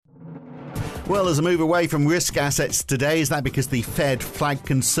Well, there's a move away from risk assets today. Is that because the Fed flagged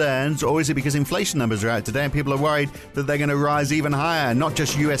concerns, or is it because inflation numbers are out today and people are worried that they're going to rise even higher? Not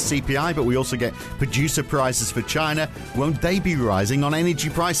just US CPI, but we also get producer prices for China. Won't they be rising on energy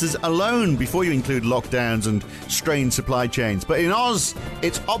prices alone before you include lockdowns and strained supply chains? But in Oz,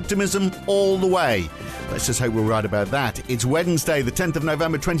 it's optimism all the way. Let's just hope we're right about that. It's Wednesday, the 10th of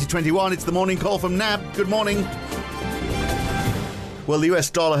November 2021. It's the morning call from NAB. Good morning. Well, the US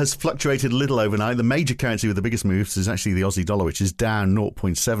dollar has fluctuated little overnight. The major currency with the biggest moves is actually the Aussie dollar, which is down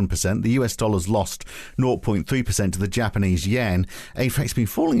 0.7%. The US dollar's lost 0.3% to the Japanese yen. In fact, it's been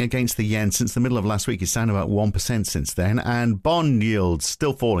falling against the yen since the middle of last week. It's down about 1% since then. And bond yields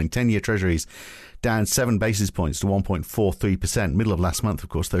still falling. 10-year treasuries down 7 basis points to 1.43%. Middle of last month, of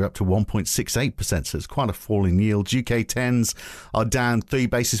course, they're up to 1.68%, so it's quite a fall in yields. UK 10s are down 3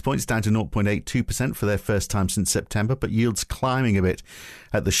 basis points, down to 0.82% for their first time since September, but yields climbing a bit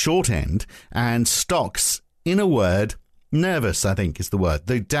at the short end. And stocks, in a word, nervous, I think, is the word.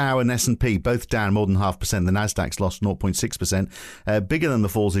 The Dow and S&P both down more than 0.5%. The Nasdaq's lost 0.6%. Bigger than the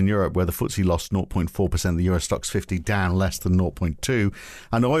falls in Europe, where the FTSE lost 0.4%. The Euro Stoxx 50 down less than 0.2%.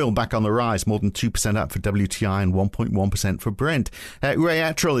 And oil back on the rise, more than 2% up for WTI and 1.1% for Brent. Ray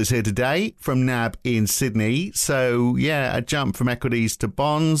Attrell is here today from NAB in Sydney. So, yeah, a jump from equities to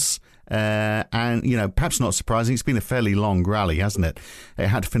bonds. And, you know, perhaps not surprising. It's been a fairly long rally, hasn't it? It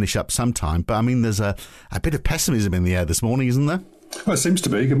had to finish up sometime. But, I mean, there's a bit of pessimism in the air this morning, isn't there? Well, it seems to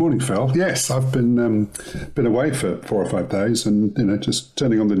be. Good morning, Phil. Yes, I've been away for 4 or 5 days, and just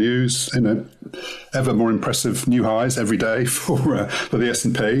turning on the news. Ever more impressive new highs every day for the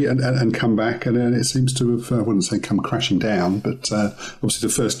S&P, and come back, and it seems to have, I wouldn't say come crashing down, but obviously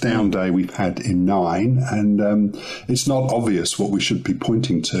the first down day we've had in 9, and it's not obvious what we should be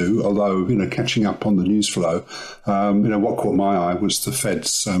pointing to. Although catching up on the news flow, what caught my eye was the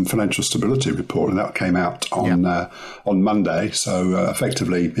Fed's financial stability report, and that came out on Monday. So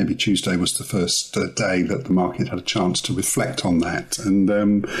effectively, maybe Tuesday was the first day that the market had a chance to reflect on that.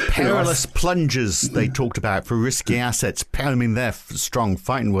 And perilous plunges they talked about for risky assets. I mean, they're strong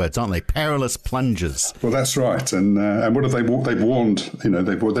fighting words, aren't they? Perilous plunges. Well, that's right. And what have they warned? They've warned.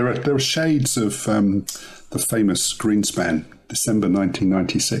 There are shades of the famous Greenspan December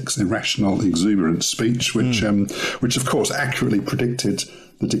 1996 irrational exuberance speech, which of course accurately predicted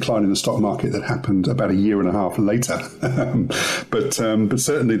the decline in the stock market that happened about a year and a half later. But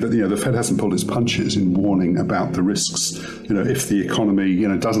certainly the Fed hasn't pulled its punches in warning about the risks. If the economy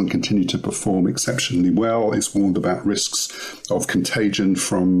doesn't continue to perform exceptionally well, it's warned about risks of contagion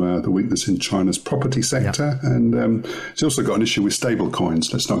from the weakness in China's property sector. Yeah. And it's also got an issue with stable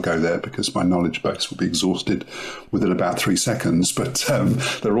coins. Let's not go there because my knowledge base will be exhausted within about 3 seconds. But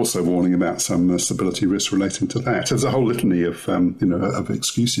they're also warning about some stability risks relating to that. So there's a whole litany of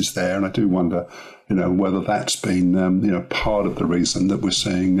excuses there, and I do wonder whether that's been part of the reason that we're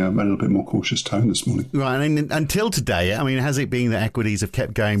seeing a little bit more cautious tone this morning. Right, and until today, I mean, has it been that equities have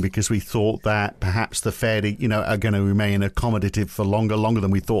kept going because we thought that perhaps the Fed are going to remain accommodative for longer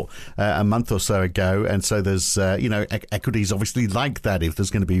than we thought a month or so ago, and so there's equities obviously like that if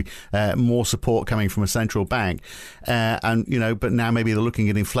there's going to be more support coming from a central bank, but now maybe they're looking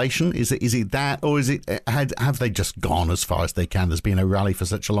at inflation. Is it that, or is it have they just gone as far as they can? There's been a rally for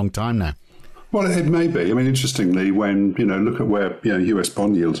such a long time now. Well, it may be. I mean, interestingly, when, look at where, US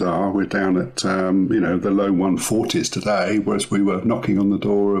bond yields are, we're down at, the low 140s today, whereas we were knocking on the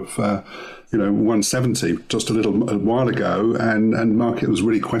door of, 170 just a while ago, and market was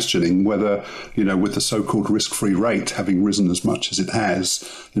really questioning whether, with the so-called risk-free rate having risen as much as it has,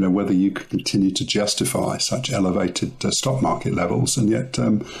 whether you could continue to justify such elevated stock market levels. And yet,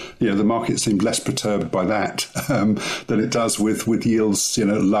 the market seemed less perturbed by that than it does with yields,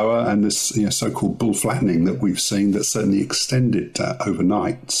 lower, and this so-called bull flattening that we've seen that certainly extended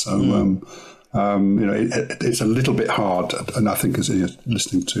overnight. So, it's a little bit hard, and I think as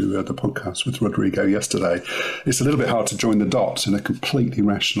listening to the podcast with Rodrigo yesterday, it's a little bit hard to join the dots in a completely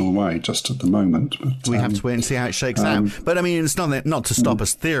rational way just at the moment. But, we have to wait and see how it shakes out. But I mean, it's not to stop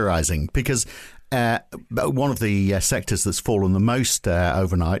us theorising, because one of the sectors that's fallen the most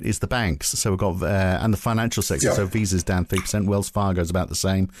overnight is the banks. So we've got and the financial sector. Yeah. So Visa's down 3%, Wells Fargo's about the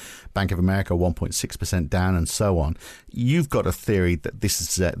same, Bank of America 1.6% down, and so on. You've got a theory that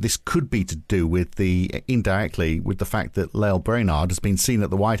this could be to do with indirectly with the fact that Lael Brainard has been seen at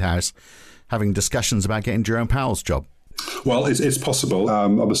the White House having discussions about getting Jerome Powell's job. Well, it's possible.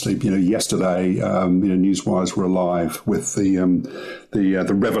 Obviously, yesterday, Newswires were alive with the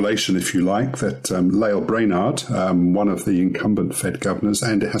revelation, if you like, that Lael Brainard, one of the incumbent Fed governors,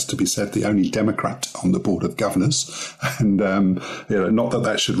 and it has to be said, the only Democrat on the board of governors, and not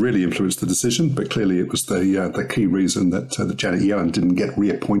that should really influence the decision, but clearly it was the key reason that Janet Yellen didn't get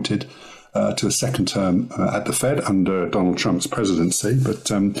reappointed to a second term at the Fed under Donald Trump's presidency.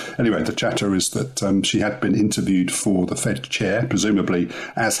 But anyway, the chatter is that she had been interviewed for the Fed chair, presumably,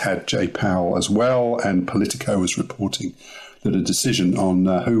 as had Jay Powell as well, and Politico was reporting that a decision on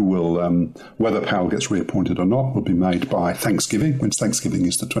whether Powell gets reappointed or not will be made by Thanksgiving, which Thanksgiving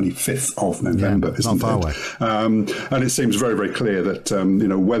is the 25th of November, isn't far it? Away. And it seems very, very clear that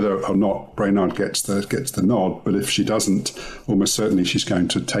whether or not Brainard gets the nod, but if she doesn't, almost certainly she's going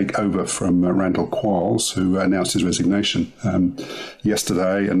to take over from Randall Quarles, who announced his resignation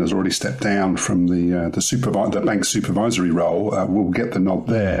yesterday and has already stepped down from the bank supervisory role. Will get the nod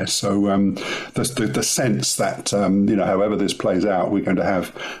there. So the sense that however this plays out, we're going to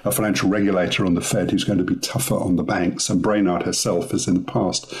have a financial regulator on the Fed who's going to be tougher on the banks. And Brainard herself, as in the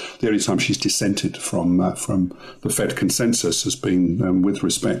past, the only time she's dissented from the Fed consensus has been with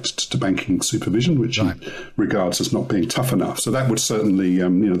respect to banking supervision, which she regards as not being tough enough. So that would certainly,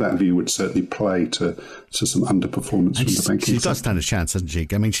 that view would certainly play to some underperformance from the banking sector. She's got to stand a chance, hasn't she?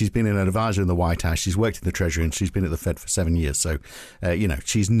 I mean, she's been an advisor in the White House, she's worked in the Treasury, and she's been at the Fed for 7 years. So,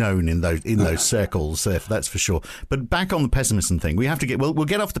 she's known in those circles, that's for sure. But back on the pessimism thing, we'll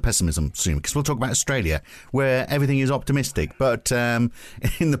get off the pessimism soon, because we'll talk about Australia, where everything is optimistic. But in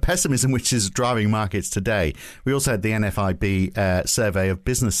the pessimism which is driving markets today, we also had the NFIB survey of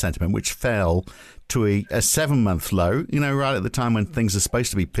business sentiment, which fell to a 7-month low, right at the time when things are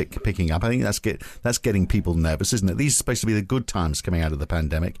supposed to be picking up. I think that's getting people nervous, isn't it? These are supposed to be the good times coming out of the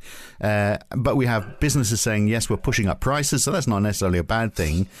pandemic. But we have businesses saying, yes, we're pushing up prices, so that's not necessarily a bad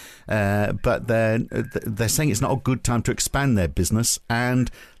thing. But they're saying it's not a good time to expand their business, and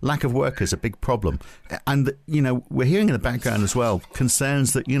lack of workers a big problem. And, we're hearing in the background as well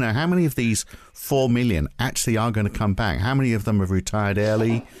concerns that, how many of these 4 million actually are going to come back? How many of them have retired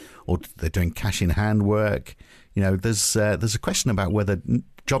early? Or they're doing cash-in-hand work. There's a question about whether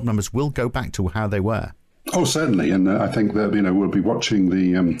job numbers will go back to how they were. Oh, certainly, and I think that we'll be watching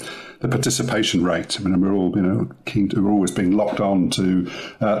the participation rate. I mean, we're all we're always being locked on to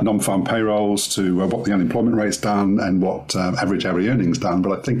non-farm payrolls, to what the unemployment rate's done, and what average earnings done.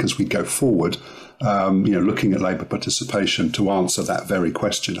 But I think as we go forward, looking at labour participation to answer that very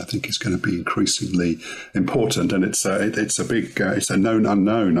question, I think is going to be increasingly important, and it's a known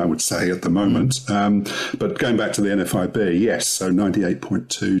unknown, I would say, at the moment. But going back to the NFIB, yes, so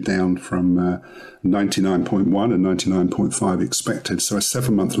 98.2 down from 99.1 and 99.5 expected, so a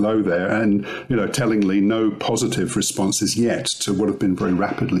 7-month low there, and tellingly no positive responses yet to what have been very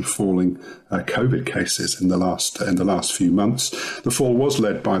rapidly falling COVID cases in the last few months. The fall was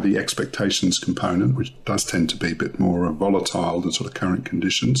led by the expectations component, which does tend to be a bit more volatile than sort of current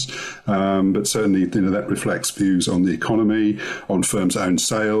conditions, but certainly that reflects views on the economy, on firms' own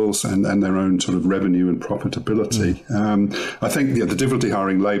sales, and their own sort of revenue and profitability. I think the difficulty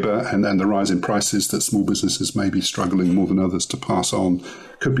hiring labour and the rise in prices that small businesses may be struggling more than others to pass on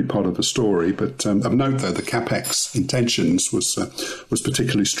could be part of the story. But of note, though, the CapEx intentions was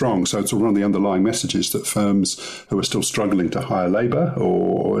particularly strong. So it's one of the underlying messages that firms who are still struggling to hire labour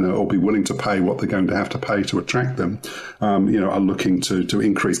or be willing to pay what they're going to have to pay to attract them, are looking to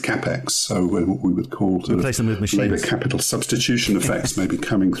increase CapEx. So what we would call labour capital substitution effects may be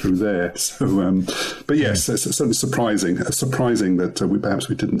coming through there. So, but yes, it's certainly surprising that perhaps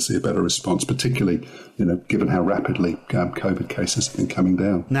we didn't see a better response, particularly given how rapidly COVID cases have been coming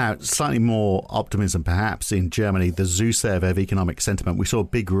down. Now, slightly more optimism perhaps in Germany, the ZU survey of economic sentiment. We saw a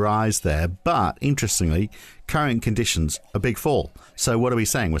big rise there, but interestingly, current conditions, a big fall. So what are we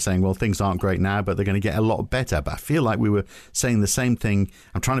saying? We're saying, well, things aren't great now, but they're going to get a lot better. But I feel like we were saying the same thing.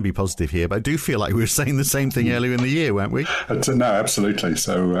 I'm trying to be positive here, but I do feel like we were saying the same thing earlier in the year, weren't we? No, absolutely.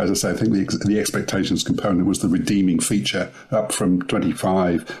 So, as I say, I think the expectations component was the redeeming feature, up from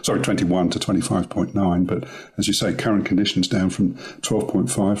 21 to 25.9. But as you say, current conditions down from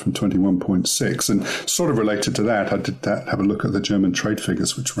 12.5 from 21.6. And sort of related to that, I did have a look at the German trade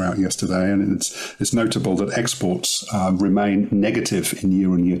figures, which were out yesterday, and it's notable that exports remain negative in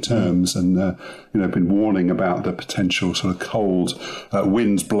year-on-year terms, and been warning about the potential sort of cold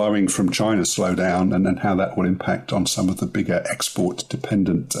winds blowing from China slowdown, and how that will impact on some of the bigger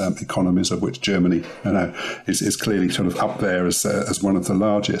export-dependent economies, of which Germany is clearly sort of up there as one of the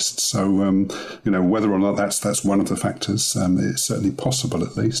largest. So whether or not that's one of the factors, it's certainly possible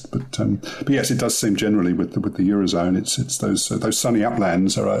at least. But yes, it does seem generally with the eurozone, it's those sunny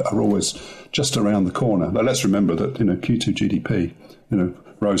uplands are always just around the corner. Now, let's remember that Q2 GDP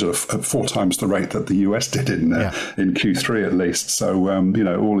rose at 4 times the rate that the US did in Q3 at least. So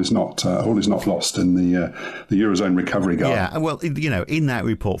all is not lost in the eurozone recovery guide. Yeah, well, in that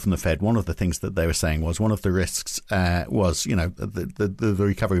report from the Fed, one of the things that they were saying was one of the risks was the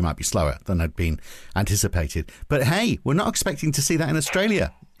recovery might be slower than had been anticipated. But hey, we're not expecting to see that in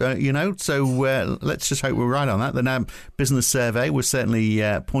Australia. So let's just hope we're right on that. The NAB Business Survey was certainly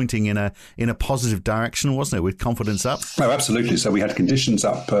pointing in a positive direction, wasn't it, with confidence up? Oh, absolutely. So we had conditions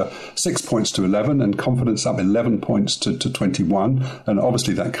up 6 points to 11 and confidence up 11 points to 21. And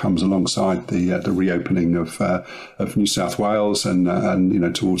obviously that comes alongside the reopening of New South Wales and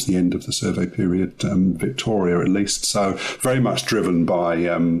towards the end of the survey period, Victoria at least. So very much driven by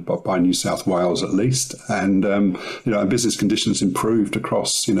New South Wales at least. And, business conditions improved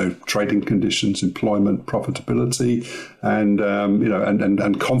across trading conditions, employment, profitability, and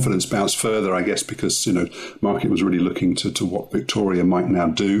confidence bounced further, I guess, because market was really looking to what Victoria might now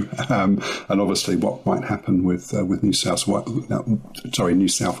do, and obviously what might happen with New South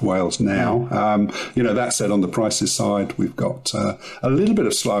Wales now. That said, on the prices side, we've got a little bit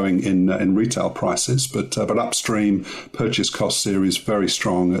of slowing in retail prices, but upstream purchase cost series very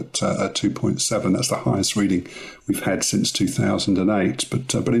strong at 2.7. That's the highest reading we've had since 2008.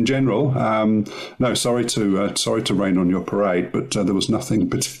 But in general, sorry to rain on your parade, but there was nothing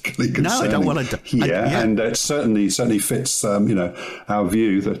particularly concerning. No, I don't want to. And it certainly fits our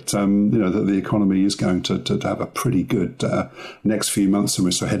view that that the economy is going to have a pretty good next few months, and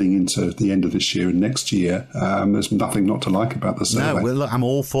we're so heading into the end of this year and next year. There's nothing not to like about the survey. No, well, look, I'm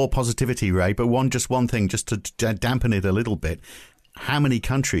all for positivity, Ray, but one thing just to dampen it a little bit. How many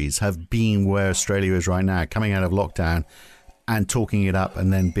countries have been where Australia is right now, coming out of lockdown and talking it up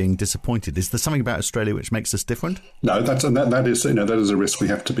and then being disappointed? Is there something about Australia which makes us different? No, that is a risk we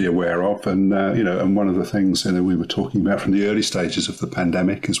have to be aware of, and and one of the things we were talking about from the early stages of the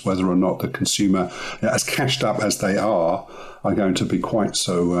pandemic is whether or not the consumer, as cashed up as they are going to be quite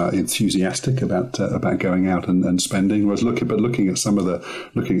so enthusiastic about going out and spending. Whereas looking at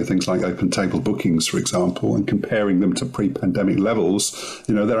things like open table bookings, for example, and comparing them to pre-pandemic levels,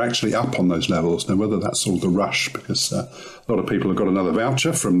 they're actually up on those levels. Now, whether that's all the rush because a lot of people have got another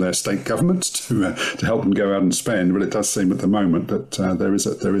voucher from their state governments to help them go out and spend, but it does seem at the moment that there is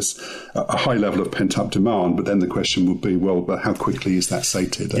a high level of pent up demand. But then the question would be, well, but how quickly is that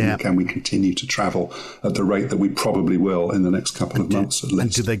sated, and can we continue to travel at the rate that we probably will in the next couple of months at least?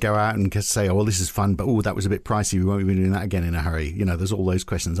 And do they go out and say, oh, well, this is fun, but that was a bit pricey, we won't be doing that again in a hurry? There's all those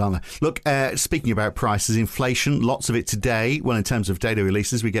questions, aren't there? Look, speaking about prices, inflation, lots of it today. Well, in terms of data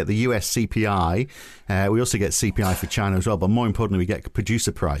releases, we get the US CPI. We also get CPI for China as well, but more importantly, we get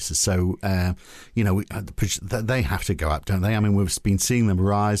producer prices. So, they have to go up, don't they? I mean, we've been seeing them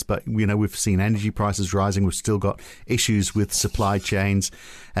rise, but, we've seen energy prices rising. We've still got issues with supply chains.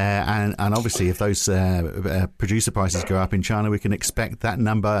 And obviously, if those producer prices go up in China, we can expect that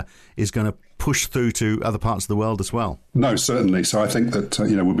number is going to push through to other parts of the world as well. No, certainly. So I think that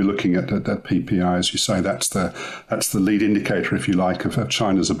we'll be looking at that PPI, as you say. That's the lead indicator, if you like, of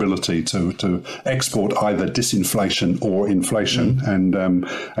China's ability to export either disinflation or inflation. And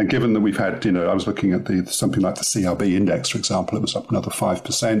given that we've had, I was looking at something like the CRB index, for example, it was up another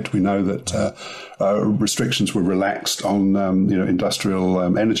 5%. We know that restrictions were relaxed on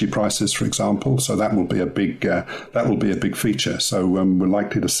industrial energy prices, for example. So that will be a big feature. So we're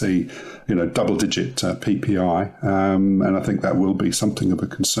likely to see double-digit PPI, and I think that will be something of a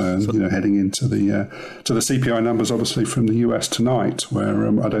concern. Heading into the CPI numbers, obviously from the US tonight, where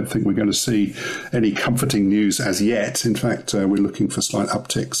I don't think we're going to see any comforting news as yet. In fact, we're looking for slight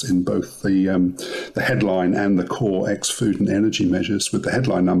upticks in both the headline and the core ex-food and energy measures, with the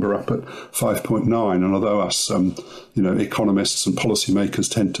headline number up at 5.9. And although us economists and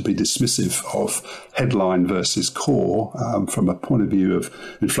policymakers tend to be dismissive of headline versus core from a point of view of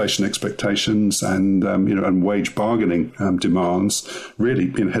inflation expectations expectations and and wage bargaining demands,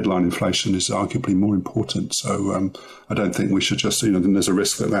 really, headline inflation is arguably more important. So I don't think we should just, then there's a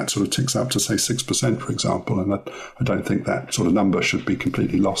risk that sort of ticks up to say 6%, for example, and I don't think that sort of number should be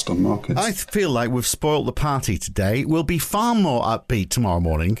completely lost on markets. I feel like we've spoilt the party today. We'll be far more upbeat tomorrow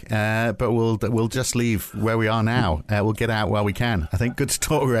morning, but we'll just leave where we are now. We'll get out while we can. I think good to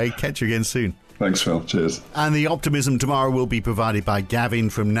talk, Ray. Catch you again soon. Thanks, Phil. Cheers. And the optimism tomorrow will be provided by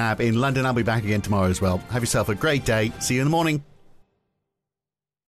Gavin from NAB in London. I'll be back again tomorrow as well. Have yourself a great day. See you in the morning.